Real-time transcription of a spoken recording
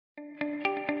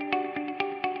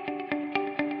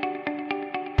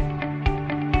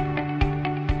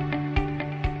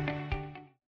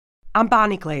I'm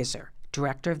Bonnie Glaser,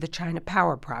 Director of the China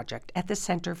Power Project at the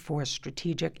Center for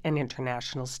Strategic and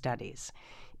International Studies.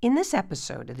 In this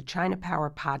episode of the China Power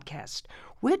Podcast,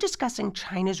 we're discussing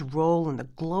China's role in the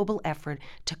global effort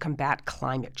to combat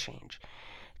climate change.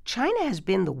 China has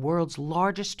been the world's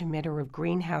largest emitter of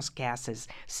greenhouse gases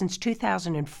since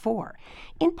 2004,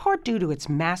 in part due to its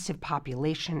massive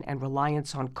population and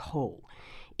reliance on coal.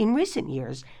 In recent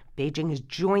years, Beijing has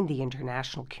joined the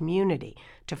international community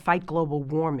to fight global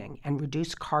warming and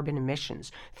reduce carbon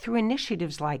emissions through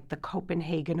initiatives like the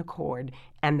Copenhagen Accord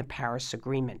and the Paris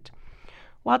Agreement.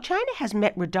 While China has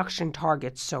met reduction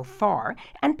targets so far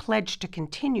and pledged to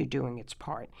continue doing its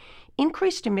part,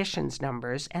 increased emissions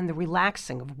numbers and the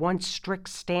relaxing of once strict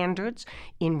standards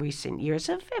in recent years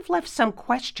have left some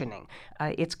questioning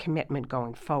its commitment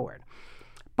going forward.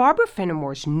 Barbara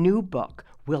Finamore's new book,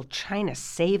 Will China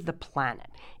Save the Planet?,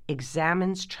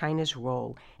 examines China's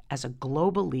role as a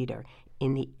global leader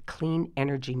in the clean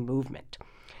energy movement.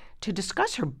 To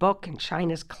discuss her book and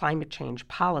China's climate change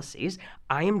policies,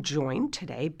 I am joined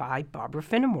today by Barbara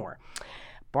Finamore.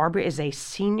 Barbara is a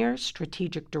Senior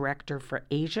Strategic Director for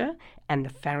Asia and the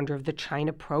founder of the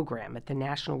China Program at the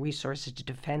National Resources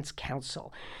Defense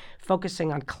Council,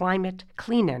 focusing on climate,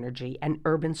 clean energy, and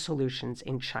urban solutions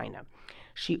in China.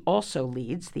 She also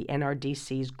leads the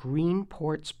NRDC's Green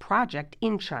Ports Project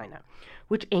in China,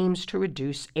 which aims to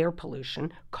reduce air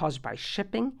pollution caused by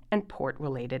shipping and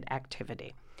port-related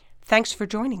activity. Thanks for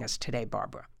joining us today,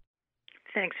 Barbara.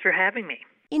 Thanks for having me.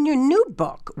 In your new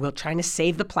book, Will China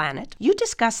Save the Planet?, you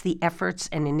discuss the efforts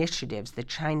and initiatives that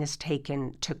China's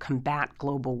taken to combat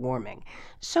global warming.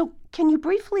 So can you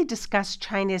briefly discuss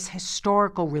China's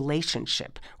historical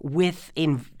relationship with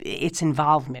its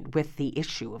involvement with the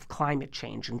issue of climate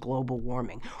change and global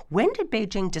warming? When did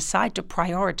Beijing decide to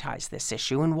prioritize this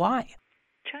issue and why?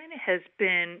 China has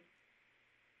been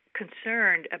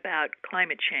concerned about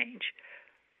climate change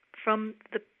from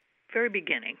the very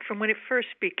beginning, from when it first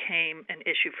became an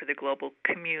issue for the global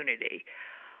community.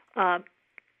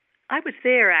 I was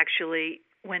there, actually,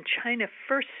 when China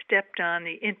first stepped on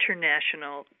the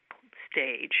international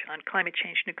stage on climate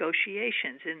change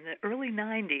negotiations in the early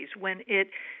 90s, when it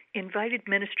invited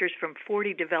ministers from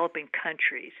 40 developing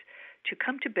countries to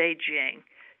come to Beijing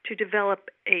to develop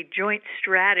a joint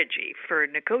strategy for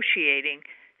negotiating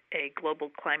a global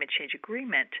climate change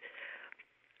agreement.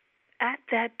 At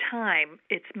that time,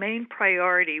 its main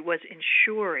priority was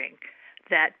ensuring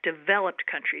that developed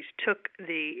countries took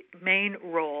the main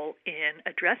role in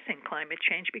addressing climate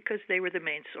change because they were the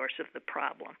main source of the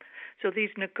problem. So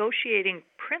these negotiating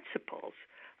principles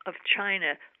of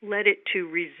China led it to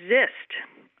resist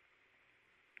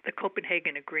the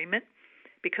Copenhagen Agreement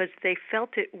because they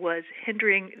felt it was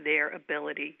hindering their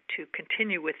ability to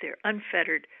continue with their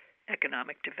unfettered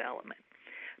economic development.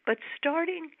 But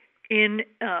starting in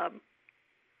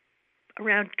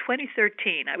around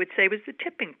 2013, I would say, was the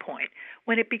tipping point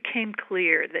when it became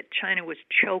clear that China was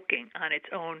choking on its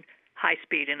own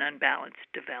high-speed and unbalanced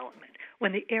development,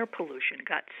 when the air pollution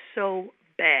got so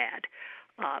bad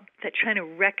that China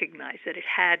recognized that it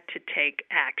had to take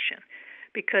action,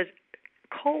 because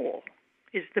coal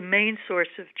is the main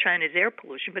source of China's air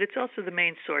pollution, but it's also the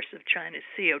main source of China's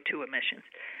CO2 emissions.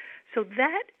 So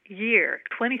that year,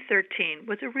 2013,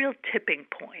 was a real tipping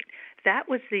point. That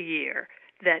was the year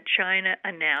that China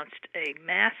announced a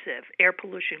massive air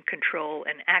pollution control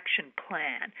and action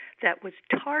plan that was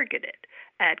targeted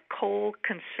at coal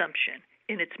consumption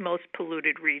in its most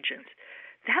polluted regions.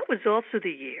 That was also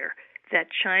the year that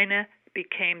China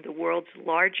became the world's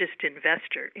largest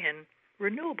investor in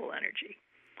renewable energy.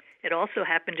 It also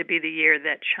happened to be the year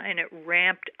that China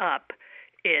ramped up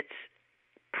its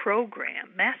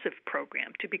massive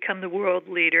program, to become the world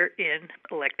leader in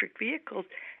electric vehicles.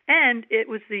 And it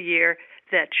was the year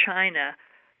that China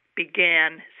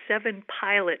began 7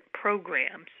 pilot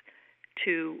programs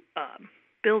to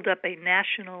build up a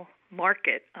national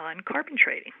market on carbon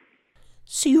trading.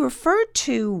 So you referred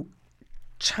to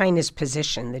China's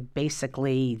position that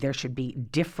basically there should be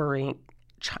differing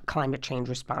climate change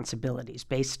responsibilities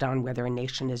based on whether a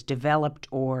nation is developed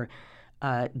or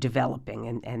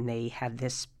developing. And they have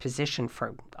this position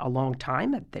for a long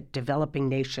time that developing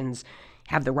nations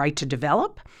have the right to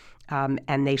develop,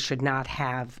 and they should not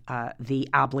have the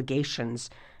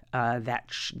obligations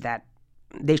that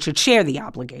they should share the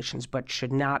obligations, but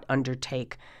should not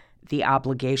undertake the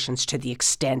obligations to the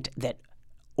extent that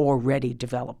already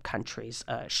developed countries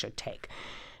should take.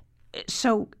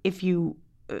 So if you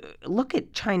look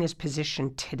at China's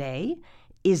position today,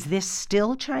 is this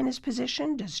still China's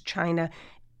position? Does China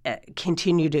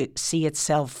continue to see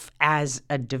itself as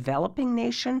a developing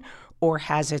nation, or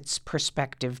has its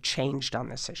perspective changed on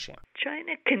this issue?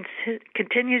 China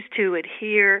continues to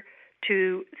adhere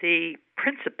to the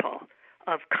principle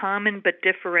of common but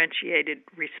differentiated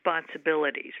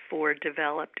responsibilities for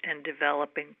developed and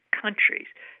developing countries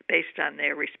based on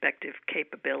their respective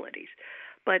capabilities.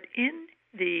 But in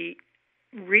the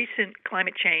recent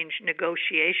climate change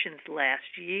negotiations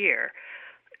last year,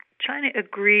 China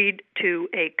agreed to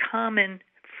a common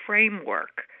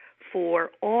framework for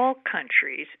all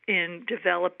countries in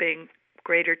developing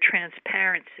greater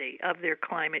transparency of their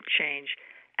climate change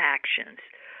actions.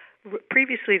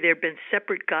 Previously, there have been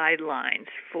separate guidelines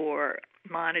for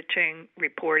monitoring,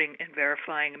 reporting, and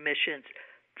verifying emissions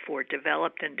for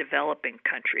developed and developing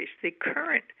countries. The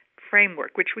current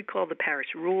framework, which we call the Paris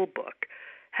Rule Book,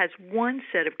 has one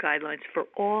set of guidelines for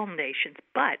all nations,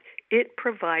 but it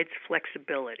provides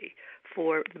flexibility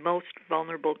for the most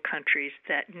vulnerable countries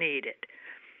that need it.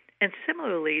 And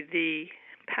similarly, the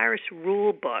Paris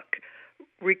Rule Book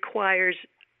requires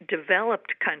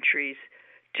developed countries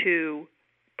to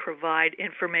provide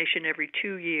information every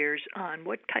 2 years on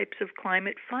what types of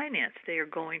climate finance they are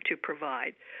going to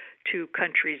provide to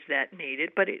countries that need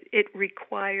it. But it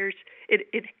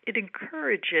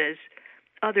encourages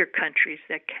other countries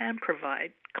that can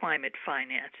provide climate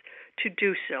finance to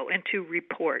do so and to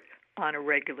report on a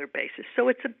regular basis. So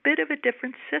it's a bit of a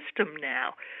different system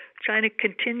now. China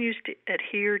continues to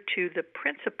adhere to the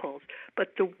principles,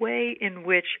 but the way in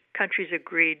which countries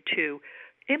agreed to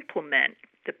implement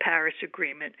the Paris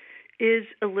Agreement is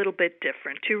a little bit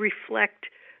different to reflect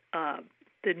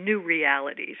the new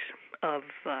realities of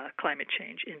climate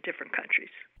change in different countries.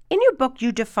 In your book,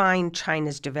 you define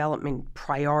China's development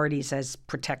priorities as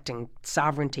protecting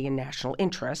sovereignty and national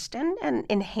interest and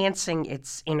enhancing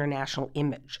its international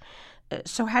image.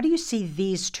 So how do you see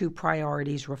these two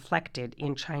priorities reflected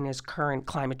in China's current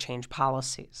climate change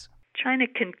policies? China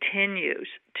continues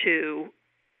to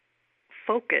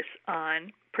focus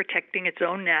on protecting its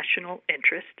own national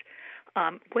interest.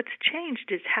 What's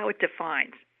changed is how it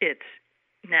defines its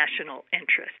national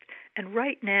interest. And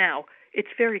right now, it's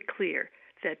very clear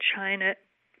that China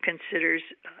considers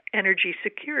energy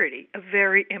security a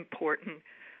very important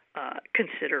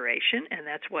consideration, and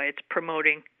that's why it's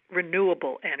promoting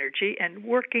renewable energy and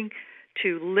working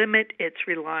to limit its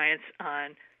reliance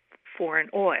on foreign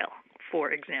oil,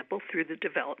 for example, through the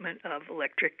development of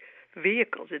electric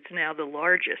vehicles. It's now the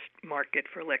largest market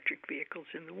for electric vehicles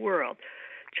in the world.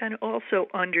 China also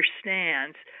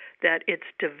understands that its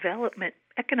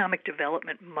economic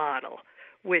development model,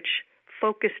 which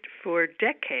focused for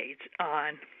decades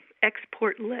on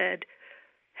export-led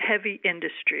heavy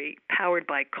industry powered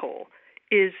by coal,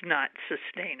 is not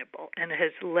sustainable and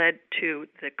has led to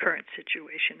the current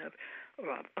situation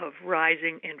of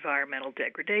rising environmental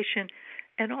degradation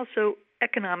and also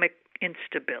economic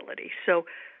instability. So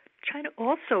China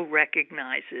also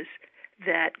recognizes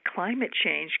that climate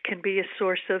change can be a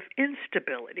source of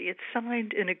instability. It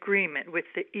signed an agreement with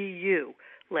the EU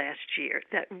last year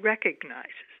that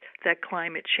recognizes that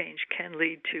climate change can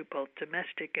lead to both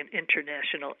domestic and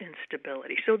international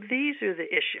instability. So these are the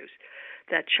issues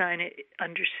that China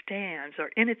understands are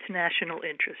in its national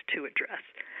interest to address.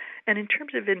 And in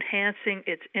terms of enhancing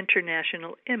its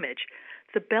international image,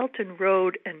 the Belt and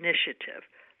Road Initiative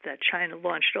that China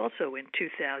launched also in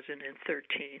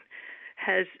 2013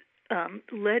 has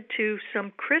led to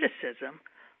some criticism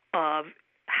of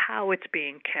how it's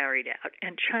being carried out.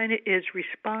 And China is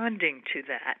responding to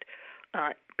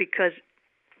that because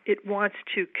it wants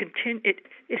to continue.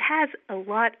 It has a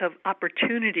lot of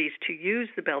opportunities to use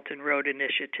the Belt and Road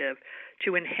Initiative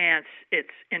to enhance its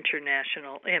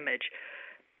international image,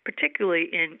 particularly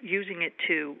in using it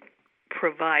to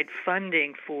provide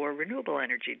funding for renewable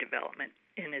energy development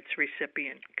in its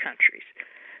recipient countries.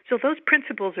 So those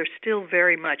principles are still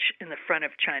very much in the front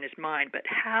of China's mind, but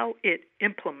how it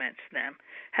implements them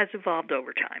has evolved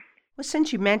over time. Well,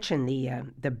 since you mentioned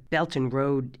the Belt and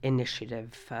Road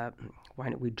Initiative, why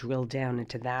don't we drill down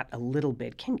into that a little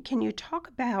bit? Can you talk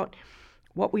about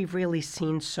what we've really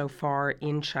seen so far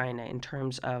in China in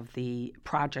terms of the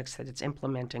projects that it's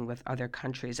implementing with other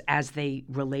countries as they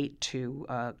relate to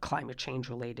climate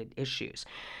change-related issues?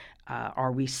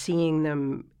 Are we seeing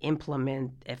them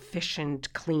implement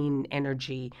efficient, clean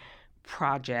energy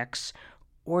projects?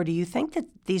 Or do you think that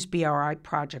these BRI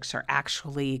projects are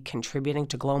actually contributing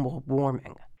to global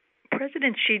warming?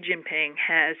 President Xi Jinping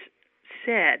has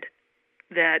said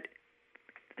that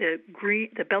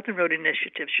the Belt and Road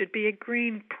Initiative should be a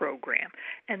green program,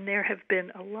 and there have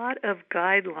been a lot of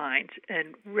guidelines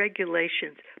and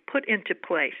regulations put into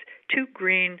place to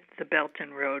green the Belt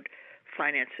and Road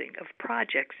financing of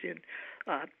projects in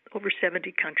over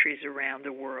 70 countries around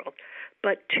the world.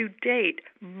 But to date,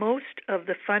 most of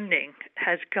the funding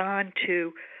has gone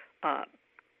to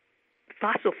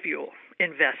fossil fuel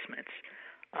investments,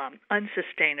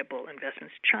 unsustainable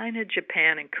investments. China,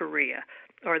 Japan, and Korea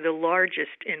are the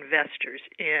largest investors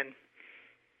in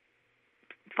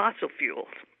fossil fuel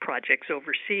projects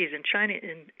overseas, and China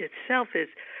in itself is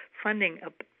funding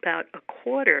about a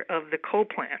quarter of the coal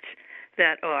plants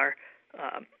that are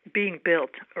being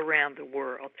built around the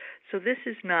world. So this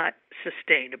is not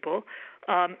sustainable.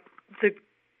 The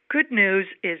good news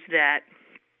is that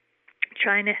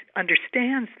China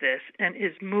understands this and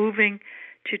is moving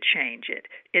to change it.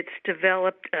 It's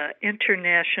developed an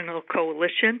international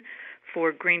coalition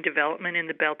for green development in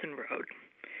the Belt and Road.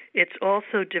 It's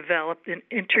also developed an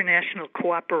international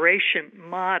cooperation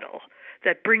model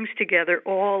that brings together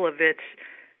all of its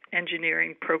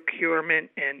engineering, procurement,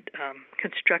 and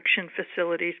construction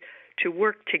facilities to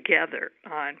work together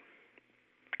on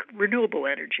renewable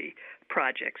energy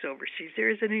projects overseas. There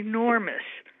is an enormous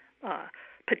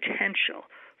potential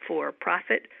for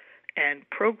profit and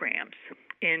programs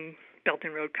in Belt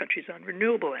and Road countries on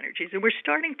renewable energies. And we're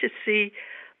starting to see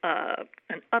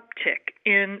an uptick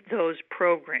in those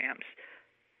programs,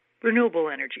 renewable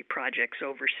energy projects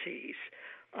overseas.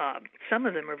 Some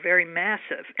of them are very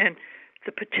massive, and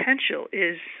the potential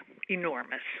is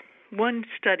enormous. One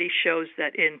study shows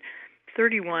that in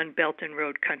 31 Belt and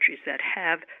Road countries that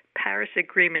have Paris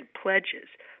Agreement pledges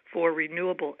for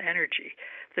renewable energy,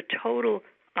 the total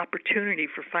opportunity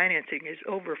for financing is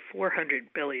over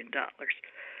 $400 billion.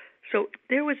 So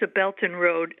there was a Belt and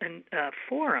Road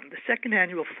forum, the second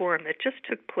annual forum that just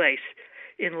took place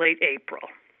in late April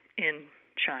in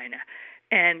China.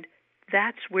 And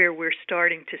that's where we're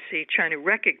starting to see China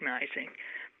recognizing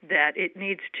that it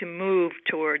needs to move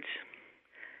towards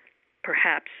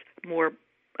perhaps more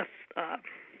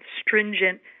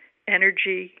stringent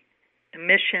energy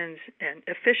emissions and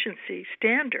efficiency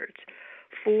standards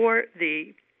for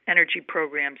the energy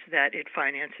programs that it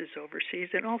finances overseas.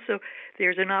 And also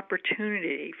there's an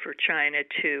opportunity for China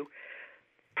to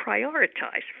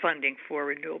prioritize funding for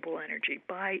renewable energy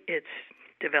by its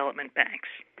development banks.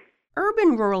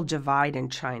 Urban-rural divide in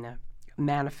China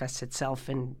manifests itself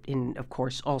in, of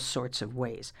course, all sorts of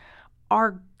ways.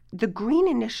 Are the green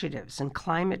initiatives and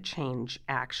climate change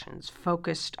actions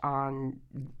focused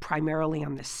primarily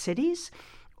on the cities,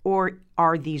 or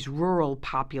are these rural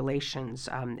populations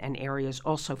and areas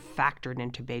also factored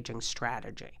into Beijing's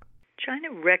strategy?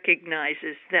 China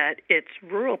recognizes that its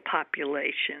rural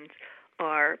populations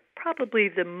are probably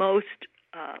the most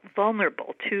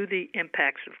vulnerable to the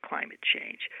impacts of climate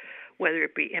change, whether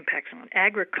it be impacts on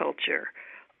agriculture,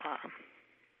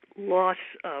 loss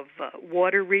of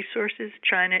water resources.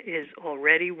 China is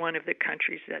already one of the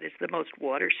countries that is the most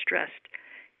water-stressed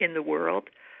in the world.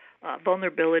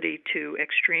 Vulnerability to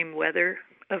extreme weather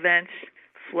events,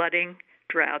 flooding,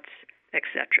 droughts,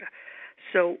 etc.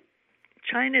 So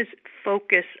China's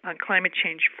focus on climate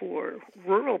change for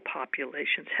rural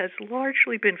populations has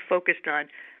largely been focused on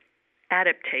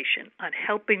adaptation, on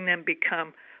helping them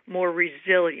become more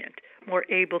resilient, more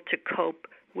able to cope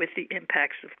with the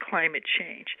impacts of climate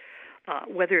change,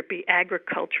 whether it be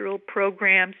agricultural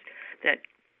programs that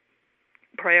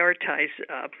prioritize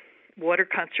water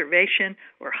conservation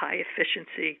or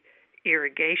high-efficiency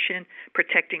irrigation,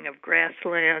 protecting of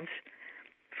grasslands,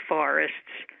 forests,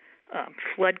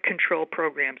 flood control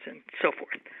programs, and so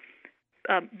forth.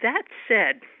 That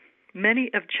said, many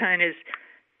of China's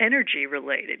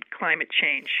energy-related climate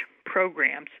change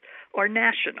programs are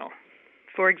national.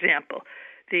 For example,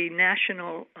 the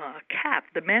national cap,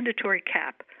 the mandatory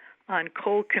cap on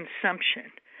coal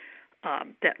consumption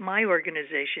that my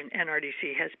organization,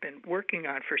 NRDC, has been working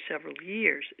on for several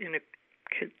years in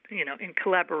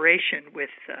collaboration with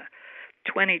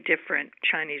 20 different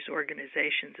Chinese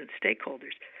organizations and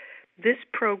stakeholders. This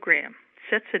program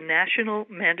sets a national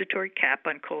mandatory cap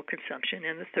on coal consumption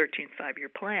in the 13th five-year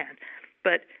plan,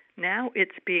 but now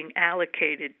it's being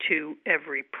allocated to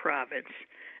every province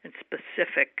and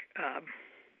specific,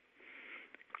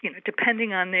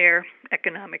 depending on their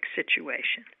economic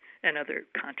situation and other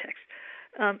contexts.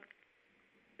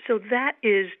 So that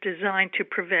is designed to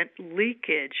prevent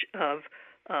leakage of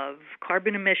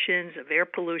carbon emissions, of air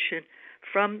pollution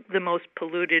from the most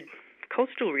polluted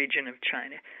coastal region of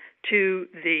China to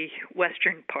the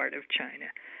western part of China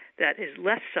that is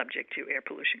less subject to air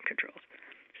pollution controls.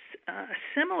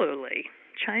 Similarly,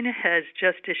 China has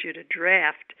just issued a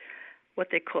draft, what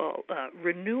they call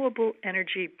Renewable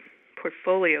Energy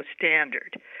Portfolio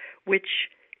Standard, which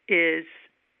is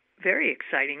very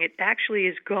exciting. It actually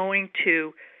is going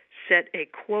to set a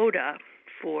quota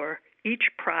for each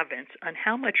province on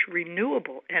how much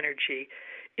renewable energy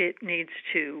it needs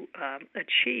to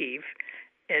achieve.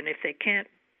 And if they can't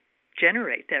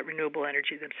generate that renewable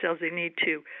energy themselves, they need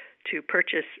to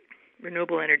purchase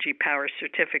renewable energy power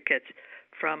certificates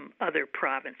from other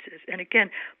provinces. And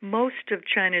again, most of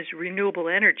China's renewable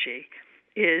energy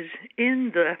is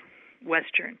in the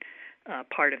western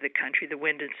part of the country, the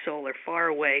wind and solar, far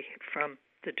away from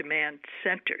the demand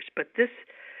centers. But this,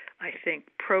 I think,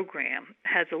 program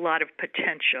has a lot of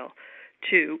potential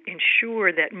to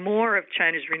ensure that more of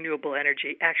China's renewable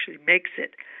energy actually makes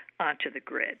it onto the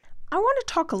grid. I want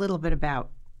to talk a little bit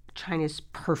about China's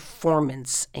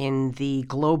performance in the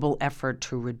global effort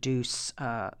to reduce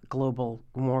global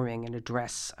warming and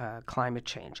address climate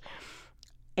change.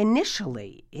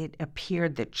 Initially, it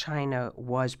appeared that China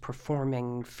was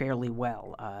performing fairly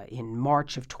well. In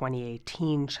March of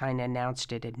 2018, China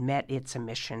announced it had met its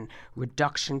emission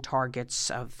reduction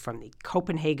targets from the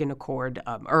Copenhagen Accord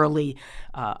early,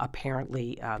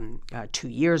 apparently 2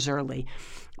 years early.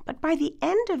 But by the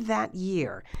end of that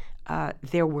year,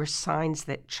 there were signs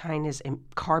that China's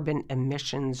carbon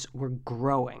emissions were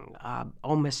growing,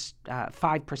 almost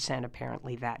 5%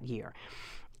 apparently that year.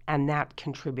 And that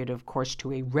contributed, of course,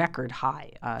 to a record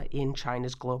high in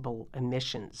China's global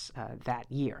emissions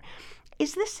that year.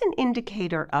 Is this an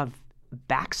indicator of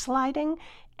backsliding?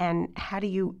 And how do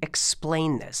you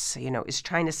explain this? Is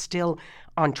China still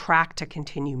on track to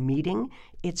continue meeting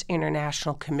its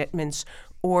international commitments?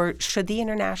 Or should the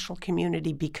international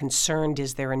community be concerned?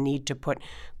 Is there a need to put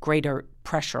greater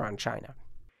pressure on China?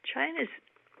 China's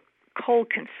coal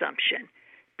consumption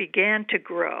began to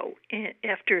grow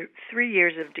after 3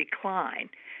 years of decline,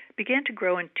 began to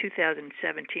grow in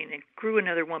 2017 and grew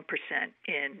another 1%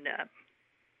 in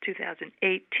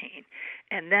 2018.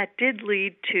 And that did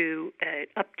lead to an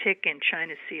uptick in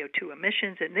China's CO2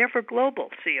 emissions and therefore global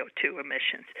CO2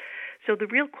 emissions. So the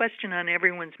real question on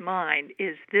everyone's mind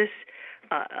is this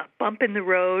a bump in the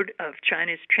road of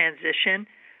China's transition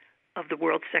of the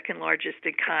world's second largest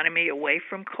economy away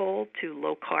from coal to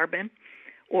low carbon,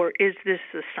 or is this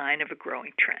a sign of a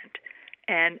growing trend?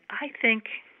 And I think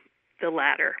the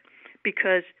latter,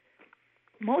 because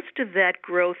most of that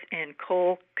growth in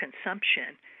coal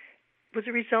consumption was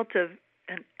a result of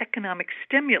an economic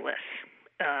stimulus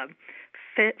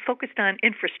focused on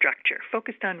infrastructure,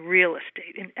 focused on real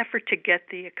estate, in effort to get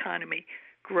the economy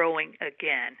growing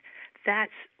again.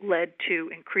 That's led to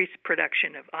increased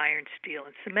production of iron, steel,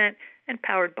 and cement, and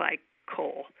powered by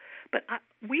coal. But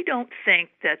we don't think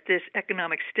that this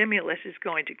economic stimulus is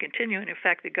going to continue. And in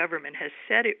fact, the government has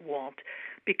said it won't,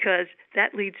 because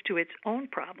that leads to its own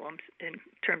problems in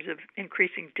terms of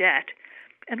increasing debt.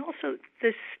 And also,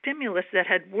 the stimulus that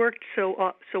had worked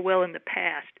so well in the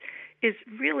past is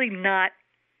really not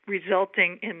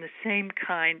resulting in the same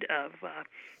kind of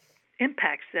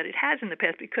impacts that it has in the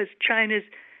past, because China's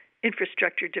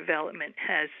infrastructure development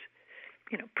has,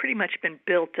 pretty much been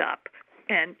built up,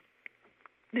 and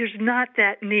there's not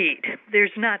that need.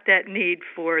 There's not that need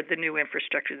for the new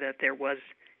infrastructure that there was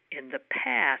in the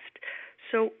past.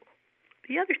 So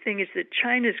the other thing is that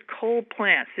China's coal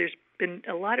plants, there's been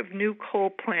a lot of new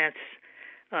coal plants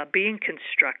being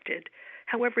constructed.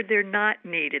 However, they're not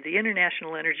needed. The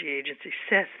International Energy Agency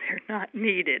says they're not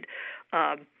needed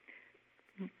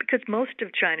because most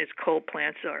of China's coal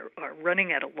plants are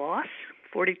running at a loss,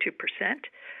 42%.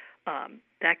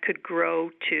 That could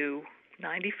grow to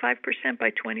 95%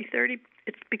 by 2030.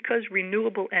 It's because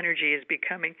renewable energy is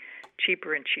becoming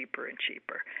cheaper and cheaper and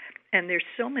cheaper. And there's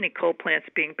so many coal plants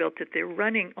being built that they're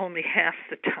running only half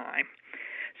the time.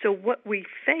 So what we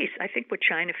face, I think what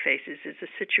China faces, is a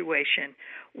situation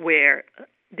where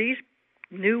these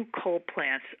new coal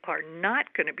plants are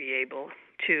not going to be able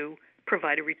to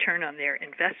provide a return on their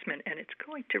investment, and it's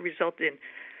going to result in,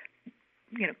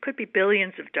 could be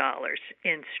billions of dollars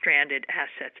in stranded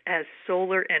assets as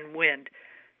solar and wind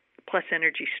plus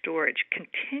energy storage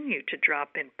continue to drop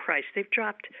in price. They've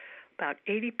dropped about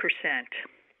 80%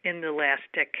 in the last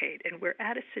decade, and we're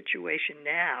at a situation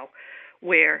now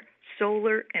where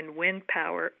solar and wind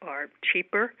power are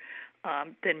cheaper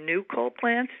than new coal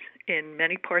plants in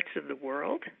many parts of the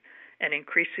world, and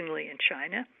increasingly in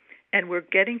China. And we're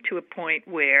getting to a point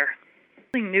where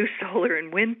new solar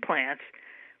and wind plants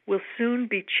will soon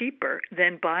be cheaper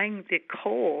than buying the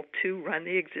coal to run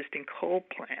the existing coal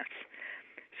plants.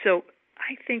 So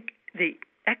I think the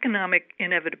economic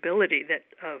inevitability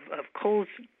of coal's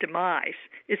demise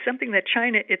is something that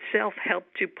China itself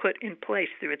helped to put in place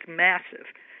through its massive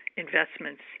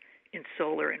investments in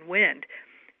solar and wind.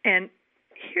 And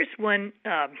here's one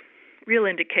real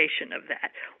indication of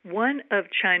that. One of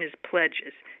China's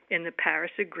pledges in the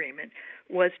Paris Agreement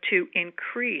was to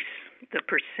increase the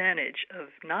percentage of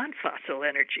non-fossil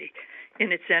energy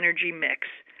in its energy mix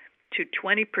to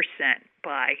 20%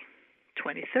 by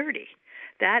 2030.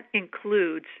 That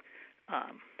includes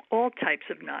all types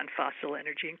of non-fossil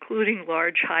energy, including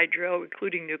large hydro,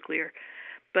 including nuclear.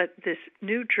 But this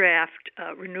new draft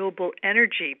renewable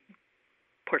energy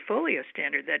portfolio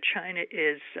standard that China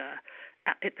is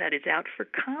out for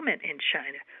comment in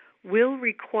China will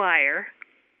require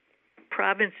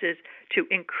provinces to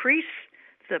increase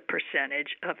the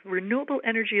percentage of renewable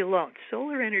energy alone,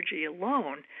 solar energy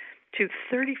alone, to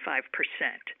 35%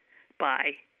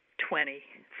 by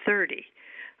 2030.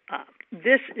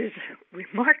 This is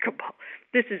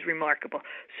remarkable.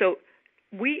 So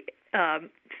we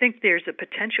think there's a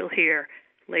potential here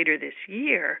later this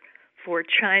year for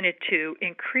China to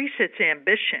increase its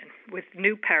ambition with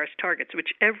new Paris targets, which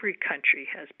every country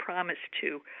has promised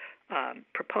to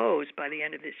propose by the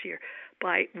end of this year,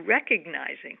 by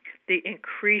recognizing the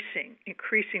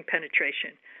increasing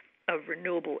penetration of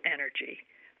renewable energy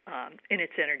in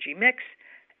its energy mix.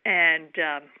 And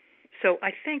so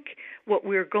I think what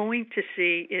we're going to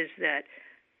see is that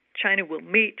China will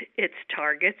meet its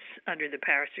targets under the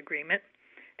Paris Agreement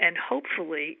and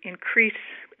hopefully increase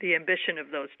the ambition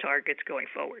of those targets going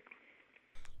forward.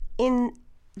 In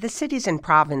the cities and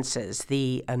provinces,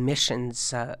 the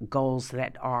emissions goals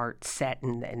that are set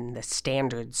and the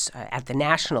standards at the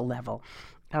national level,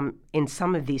 in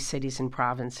some of these cities and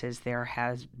provinces, there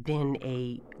has been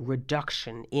a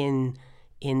reduction in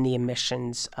the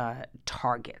emissions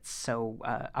targets. So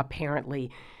apparently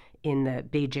in the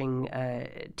Beijing,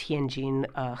 Tianjin,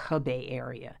 Hebei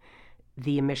area,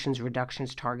 the emissions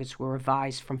reductions targets were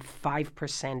revised from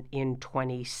 5% in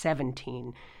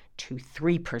 2017 to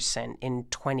 3% in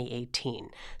 2018.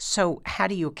 So how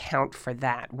do you account for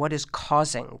that? What is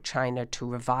causing China to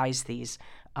revise these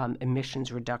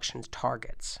emissions reductions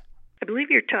targets? I believe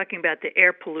you're talking about the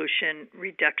air pollution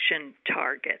reduction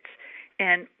targets.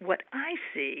 And what I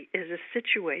see is a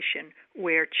situation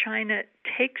where China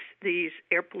takes these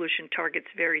air pollution targets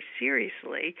very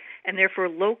seriously, and therefore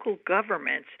local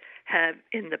governments have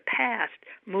in the past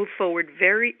moved forward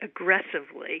very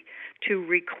aggressively to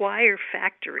require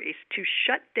factories to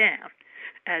shut down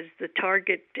as the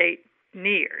target date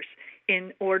nears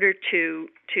in order to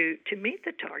meet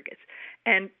the targets.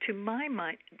 And to my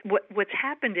mind, what's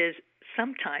happened is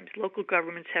sometimes local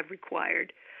governments have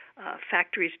required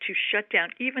factories to shut down,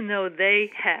 even though they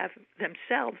have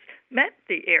themselves met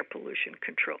the air pollution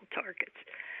control targets,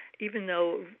 even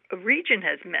though a region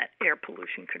has met air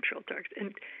pollution control targets.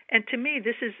 And to me,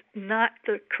 this is not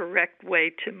the correct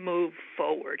way to move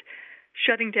forward,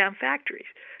 shutting down factories,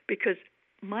 because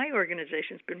my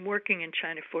organization has been working in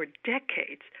China for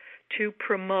decades to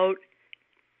promote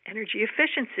energy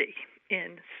efficiency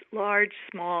in large,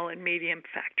 small, and medium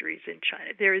factories in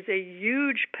China. There is a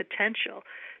huge potential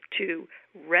to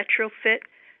retrofit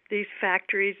these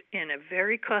factories in a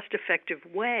very cost-effective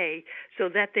way so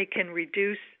that they can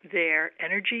reduce their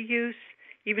energy use,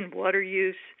 even water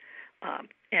use,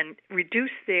 and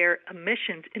reduce their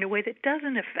emissions in a way that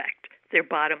doesn't affect their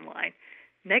bottom line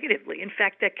negatively. In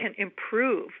fact, that can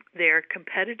improve their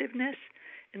competitiveness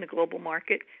in the global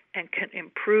market and can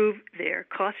improve their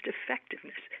cost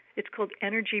effectiveness. It's called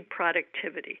energy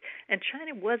productivity. And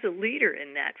China was a leader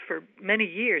in that for many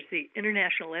years. The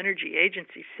International Energy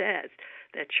Agency says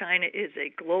that China is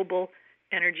a global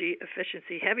energy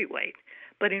efficiency heavyweight.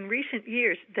 But in recent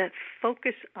years, that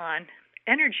focus on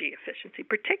energy efficiency,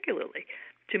 particularly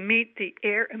to meet the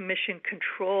air emission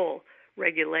control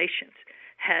regulations,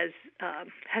 has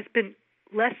been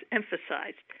less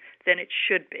emphasized than it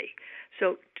should be.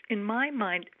 So in my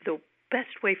mind, the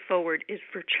best way forward is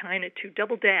for China to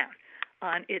double down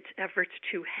on its efforts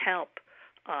to help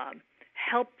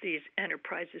these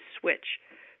enterprises switch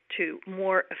to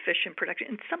more efficient production.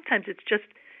 And sometimes it's just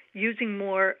using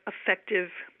more effective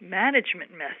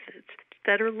management methods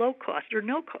that are low cost or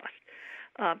no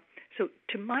cost. So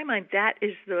to my mind, that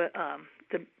is the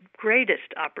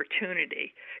greatest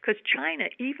opportunity, because China,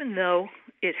 even though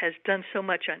it has done so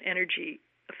much on energy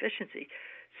efficiency,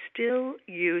 still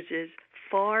uses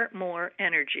far more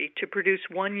energy to produce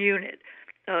 1 unit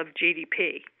of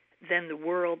GDP than the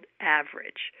world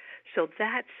average. So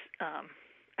that's,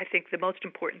 I think, the most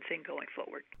important thing going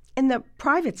forward. In the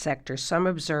private sector, some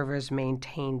observers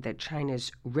maintain that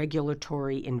China's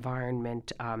regulatory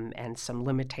environment and some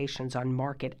limitations on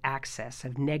market access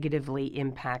have negatively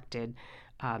impacted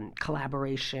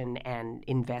collaboration and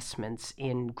investments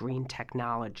in green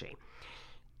technology.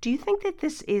 Do you think that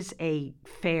this is a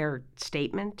fair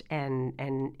statement?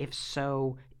 And if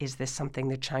so, is this something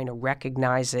that China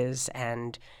recognizes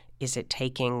and Is it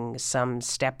taking some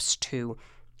steps to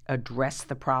address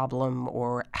the problem,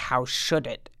 or how should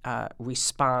it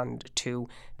respond to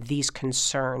these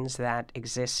concerns that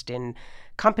exist in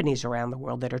companies around the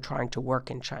world that are trying to work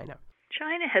in China?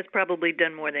 China has probably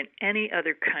done more than any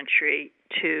other country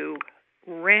to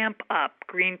ramp up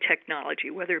green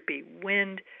technology, whether it be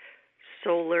wind,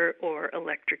 solar, or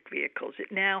electric vehicles.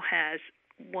 It now has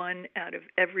 1 out of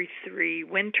every 3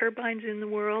 wind turbines in the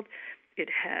world. It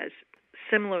has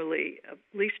similarly at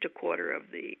least a quarter of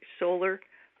the solar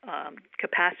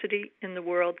capacity in the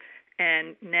world,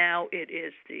 and now it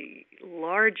is the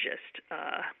largest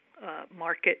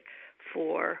market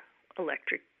for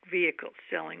electric vehicles,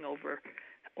 selling over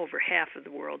half of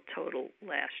the world total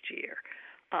last year.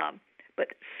 But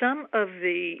some of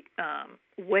the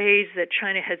ways that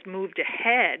China has moved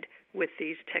ahead with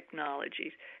these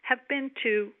technologies have been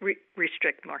to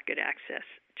restrict market access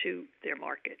to their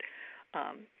market,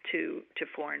 to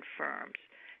foreign firms.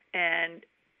 And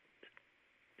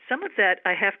some of that,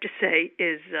 I have to say,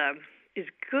 is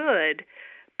good,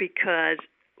 because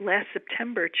last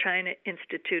September, China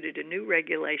instituted a new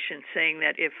regulation saying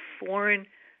that if foreign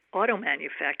auto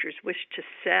manufacturers wish to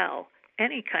sell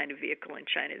any kind of vehicle in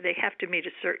China, they have to meet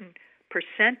a certain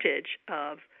percentage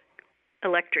of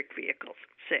electric vehicles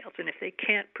sales. And if they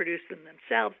can't produce them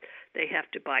themselves, they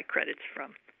have to buy credits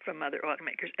from other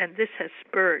automakers. And this has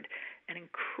spurred an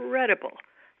incredible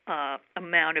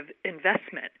amount of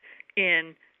investment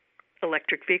in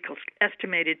electric vehicles,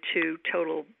 estimated to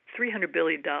total $300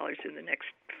 billion in the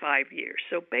next 5 years.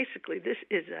 So basically, this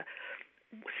is a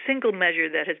single measure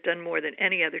that has done more than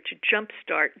any other to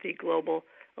jumpstart the global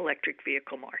electric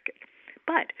vehicle market.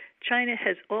 But China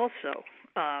has also,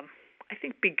 I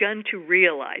think, begun to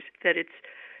realize that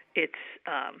its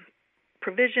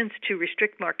provisions to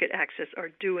restrict market access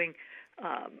are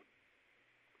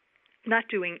not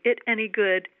doing it any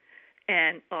good,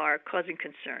 and are causing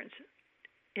concerns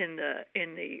in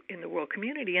the world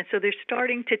community. And so they're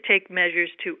starting to take measures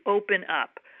to open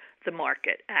up the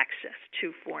market access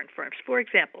to foreign firms. For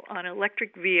example, on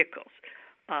electric vehicles,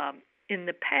 in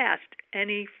the past,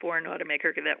 any foreign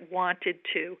automaker that wanted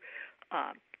to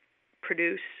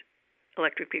produce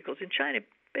electric vehicles in China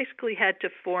basically had to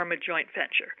form a joint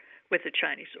venture with a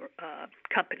Chinese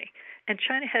company. And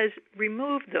China has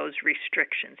removed those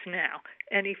restrictions now.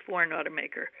 Any foreign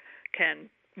automaker can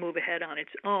move ahead on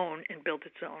its own and build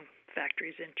its own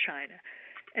factories in China.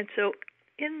 And so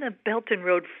in the Belt and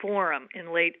Road Forum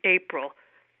in late April,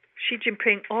 Xi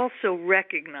Jinping also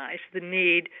recognized the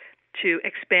need to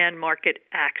expand market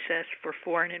access for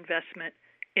foreign investment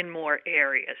in more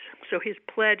areas. So his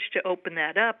pledge to open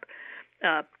that up,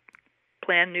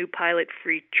 plan new pilot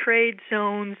free trade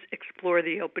zones, explore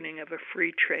the opening of a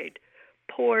free trade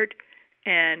port,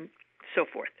 and so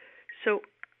forth. So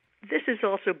this has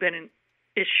also been an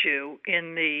issue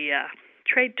in the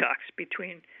trade talks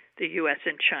between the U.S.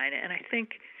 and China, and I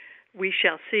think we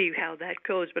shall see how that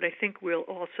goes, but I think we'll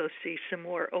also see some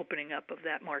more opening up of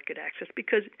that market access,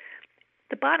 because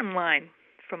the bottom line,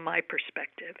 from my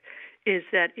perspective, is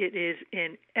that it is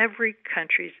in every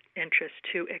country's interest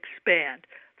to expand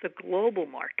the global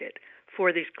market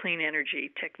for these clean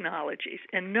energy technologies,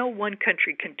 and no one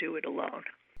country can do it alone.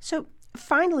 So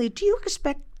finally, do you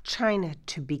expect China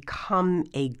to become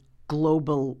a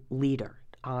global leader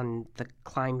on the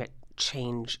climate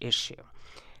change issue?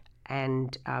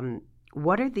 And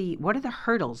what are the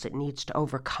hurdles it needs to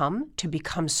overcome to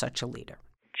become such a leader?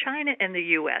 China and the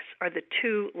U.S. are the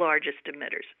 2 largest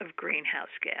emitters of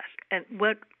greenhouse gas. And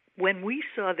when we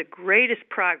saw the greatest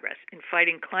progress in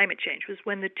fighting climate change was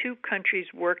when the 2 countries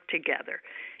worked together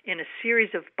in a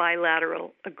series of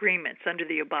bilateral agreements under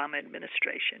the Obama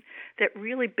administration that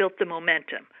really built the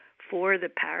momentum for the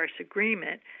Paris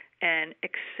Agreement and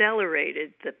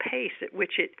accelerated the pace at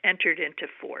which it entered into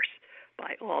force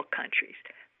by all countries.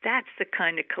 That's the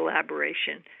kind of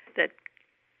collaboration that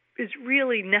is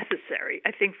really necessary,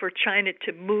 I think, for China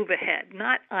to move ahead,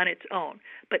 not on its own,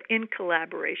 but in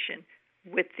collaboration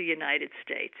with the United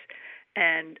States.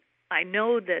 And I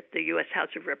know that the U.S. House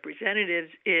of Representatives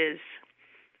is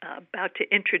about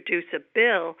to introduce a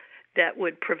bill that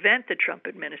would prevent the Trump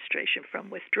administration from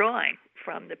withdrawing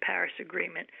from the Paris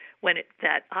Agreement when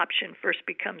that option first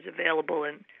becomes available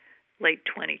in late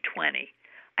 2020.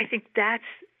 I think that's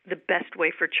the best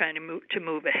way for China to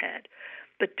move ahead.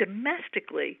 But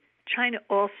domestically, China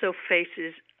also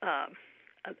faces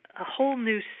a whole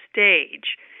new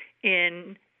stage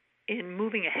in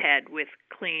moving ahead with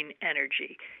clean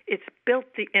energy. It's built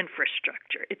the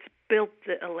infrastructure. It's built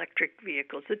the electric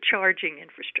vehicles, the charging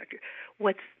infrastructure.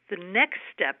 What's the next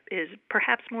step is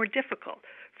perhaps more difficult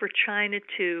for China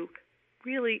to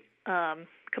really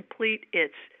complete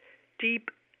its deep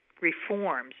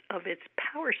reforms of its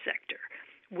power sector,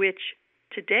 which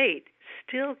to date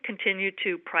still continue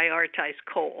to prioritize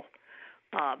coal.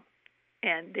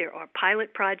 And there are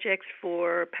pilot projects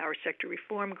for power sector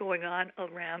reform going on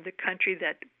around the country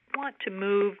that want to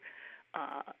move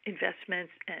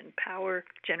investments and power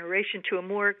generation to a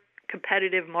more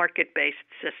competitive market-based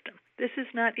system. This is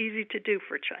not easy to do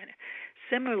for China.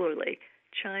 Similarly,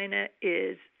 China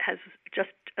has just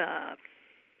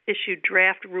issued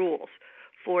draft rules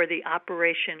for the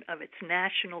operation of its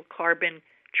national carbon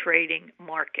trading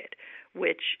market,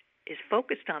 which is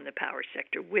focused on the power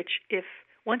sector, which, if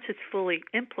once it's fully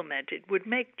implemented, would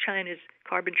make China's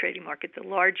carbon trading market the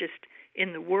largest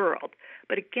in the world.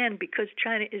 But again, because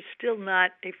China is still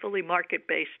not a fully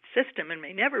market-based system and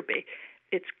may never be,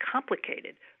 it's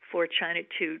complicated for China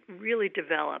to really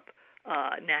develop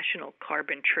a national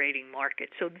carbon trading market.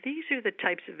 So these are the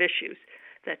types of issues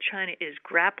that China is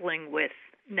grappling with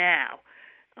now,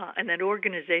 and that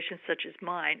organizations such as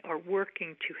mine are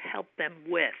working to help them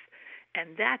with. And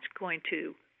that's going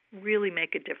to really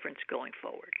make a difference going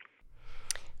forward.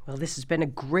 Well, this has been a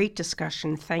great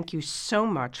discussion. Thank you so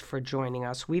much for joining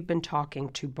us. We've been talking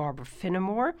to Barbara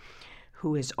Finamore,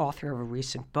 who is author of a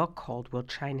recent book called Will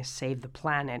China Save the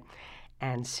Planet?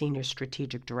 And Senior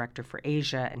Strategic Director for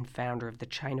Asia and founder of the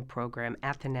China Program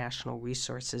at the National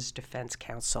Resources Defense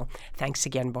Council. Thanks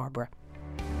again, Barbara.